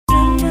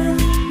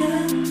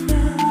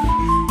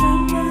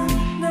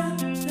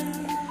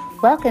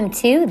Welcome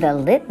to The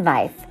Lit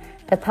Life,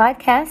 the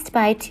podcast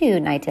by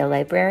two Nightdale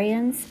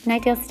librarians,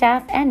 Nightdale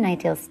staff, and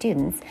Nightdale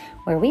students,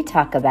 where we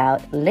talk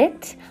about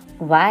lit,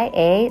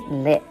 YA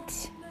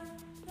lit.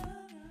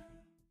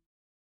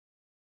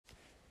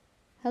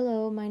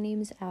 Hello, my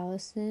name is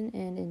Alison,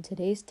 and in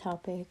today's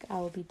topic,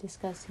 I will be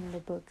discussing the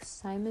book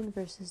Simon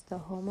versus the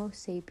Homo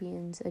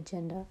Sapiens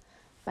Agenda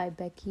by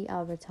Becky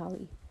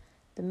Albertalli.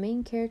 The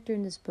main character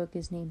in this book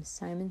is named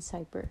Simon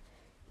Cyper.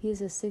 He is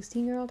a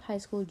 16-year-old high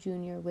school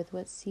junior with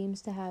what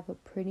seems to have a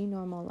pretty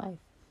normal life.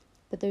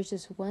 But there's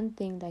just one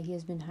thing that he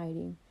has been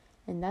hiding,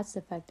 and that's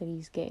the fact that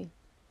he's gay.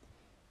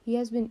 He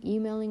has been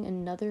emailing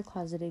another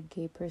closeted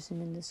gay person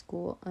in the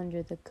school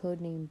under the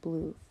codename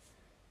Blue.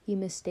 He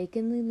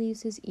mistakenly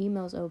leaves his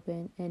emails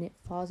open, and it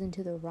falls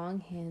into the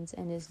wrong hands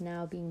and is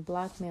now being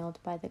blackmailed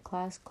by the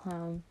class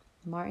clown,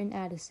 Martin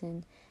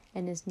Addison,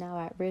 and is now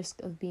at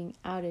risk of being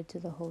outed to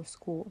the whole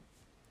school.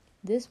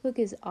 This book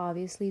is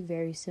obviously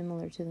very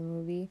similar to the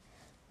movie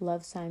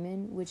Love,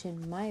 Simon, which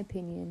in my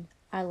opinion,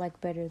 I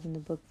like better than the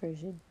book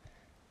version.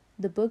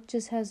 The book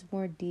just has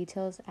more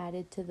details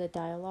added to the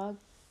dialogue,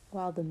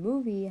 while the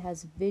movie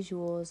has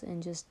visuals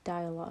and just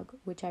dialogue,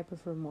 which I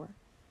prefer more.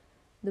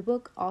 The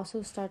book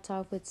also starts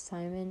off with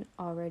Simon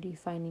already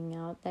finding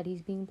out that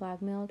he's being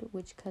blackmailed,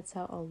 which cuts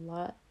out a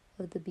lot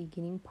of the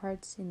beginning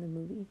parts in the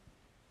movie.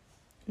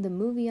 The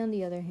movie, on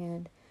the other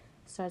hand,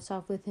 starts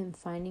off with him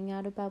finding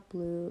out about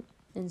Blue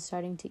and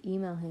starting to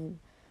email him,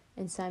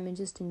 and Simon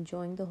just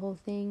enjoying the whole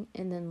thing,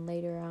 and then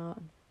later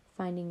on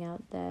finding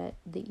out that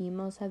the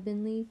emails have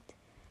been leaked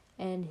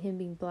and him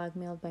being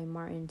blackmailed by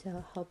Martin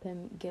to help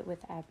him get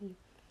with Abby.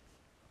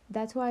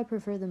 That's why I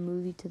prefer the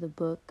movie to the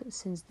book,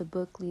 since the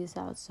book leaves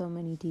out so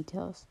many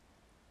details.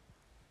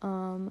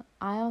 I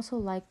also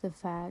like the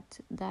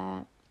fact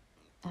that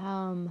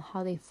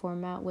how they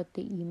format what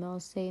the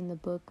emails say in the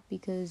book,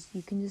 because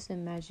you can just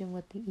imagine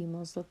what the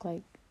emails look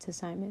like to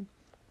Simon.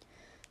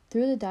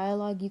 Through the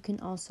dialogue, you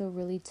can also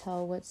really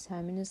tell what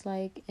Simon is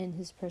like and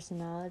his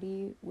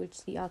personality,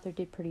 which the author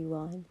did pretty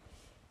well in.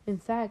 In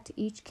fact,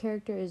 each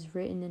character is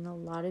written in a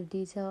lot of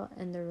detail,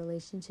 and the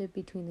relationship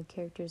between the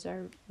characters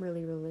are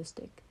really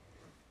realistic.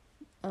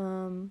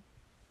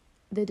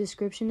 The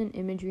description and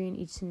imagery in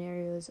each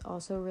scenario is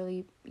also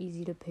really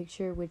easy to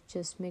picture, which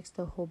just makes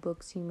the whole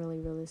book seem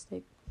really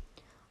realistic.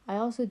 I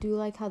also do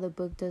like how the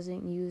book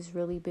doesn't use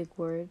really big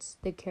words.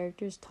 The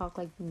characters talk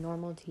like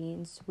normal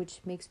teens, which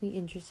makes me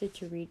interested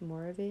to read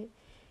more of it.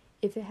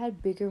 If it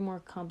had bigger,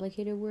 more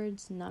complicated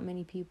words, not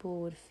many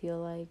people would feel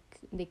like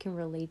they can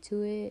relate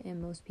to it,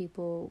 and most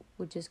people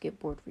would just get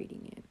bored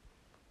reading it.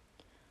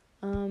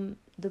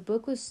 The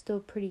book was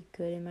still pretty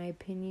good in my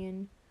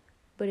opinion,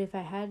 but if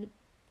I had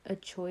a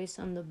choice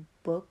on the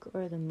book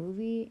or the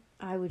movie,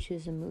 I would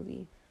choose the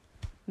movie.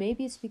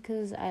 Maybe it's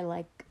because I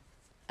like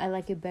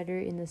it better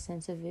in the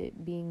sense of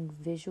it being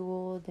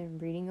visual than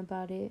reading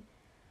about it.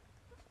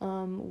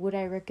 Would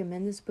I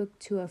recommend this book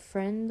to a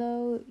friend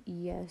though?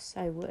 Yes,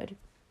 I would.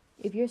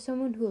 If you're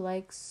someone who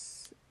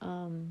likes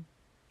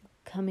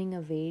coming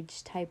of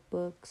age type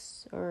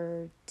books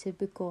or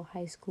typical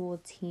high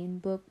school teen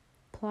book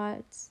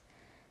plots,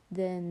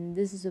 then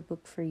this is a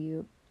book for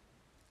you.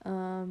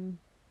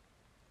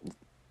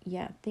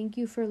 Thank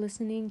you for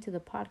listening to the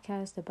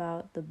podcast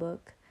about the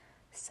book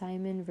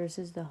Simon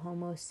versus the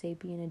Homo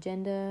Sapien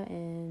Agenda,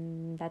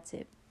 and that's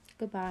it.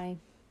 Goodbye.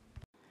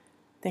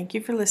 Thank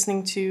you for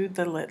listening to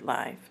The Lit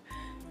Life.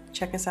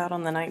 Check us out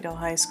on the Nightdale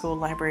High School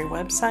Library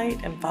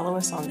website and follow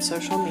us on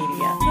social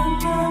media.